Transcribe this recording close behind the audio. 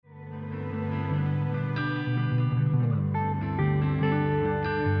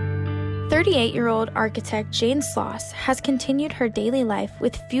38-year-old architect Jane Sloss has continued her daily life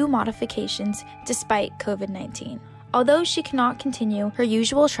with few modifications despite COVID-19. Although she cannot continue her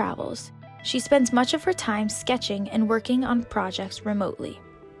usual travels, she spends much of her time sketching and working on projects remotely.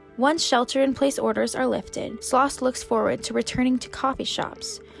 Once shelter-in-place orders are lifted, Sloss looks forward to returning to coffee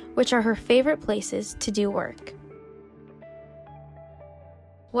shops, which are her favorite places to do work.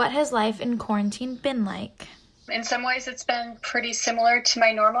 What has life in quarantine been like? In some ways, it's been pretty similar to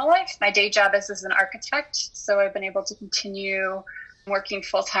my normal life. My day job is as an architect, so I've been able to continue working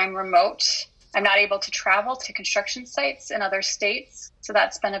full-time remote. I'm not able to travel to construction sites in other states, so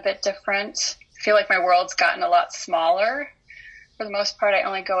that's been a bit different. I feel like my world's gotten a lot smaller. For the most part, I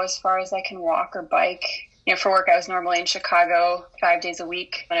only go as far as I can walk or bike. For work, I was normally in Chicago 5 days a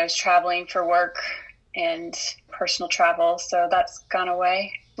week when I was traveling for work and personal travel, so that's gone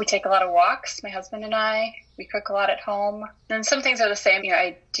away. We take a lot of walks, my husband and I. We cook a lot at home. And some things are the same.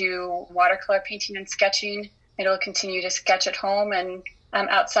 I do watercolor painting and sketching. It'll continue to sketch at home and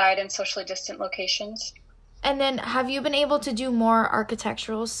outside in socially distant locations. And then have you been able to do more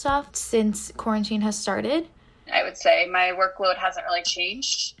architectural stuff since quarantine has started? I would say my workload hasn't really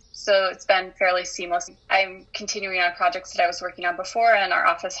changed. So it's been fairly seamless. I'm continuing on projects that I was working on before, and our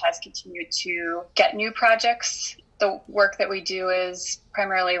office has continued to get new projects. The work that we do is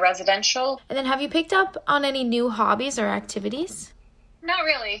primarily residential. And then have you picked up on any new hobbies or activities? Not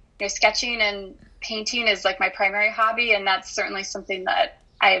really. Sketching and painting is like my primary hobby, and that's certainly something that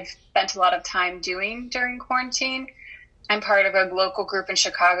I've spent a lot of time doing during quarantine. I'm part of a local group in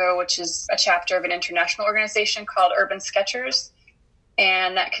Chicago, which is a chapter of an international organization called Urban Sketchers.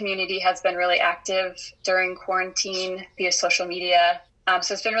 And that community has been really active during quarantine via social media.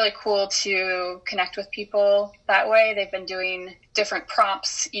 So it's been really cool to connect with people that way. They've been doing different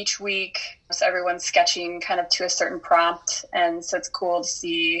prompts each week. So everyone's sketching kind of to a certain prompt. And so it's cool to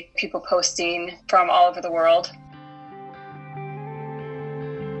see people posting from all over the world.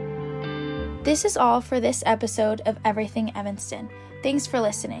 This is all for this episode of Everything Evanston. Thanks for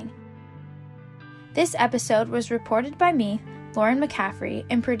listening. This episode was reported by me, Lauren McCaffrey,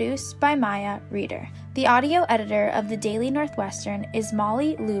 and produced by Maya Reeder. The audio editor of the Daily Northwestern is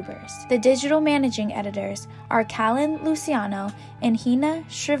Molly Lubers. The digital managing editors are Callan Luciano and Hina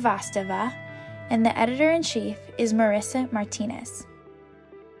Shrivastava, and the editor-in-chief is Marissa Martinez.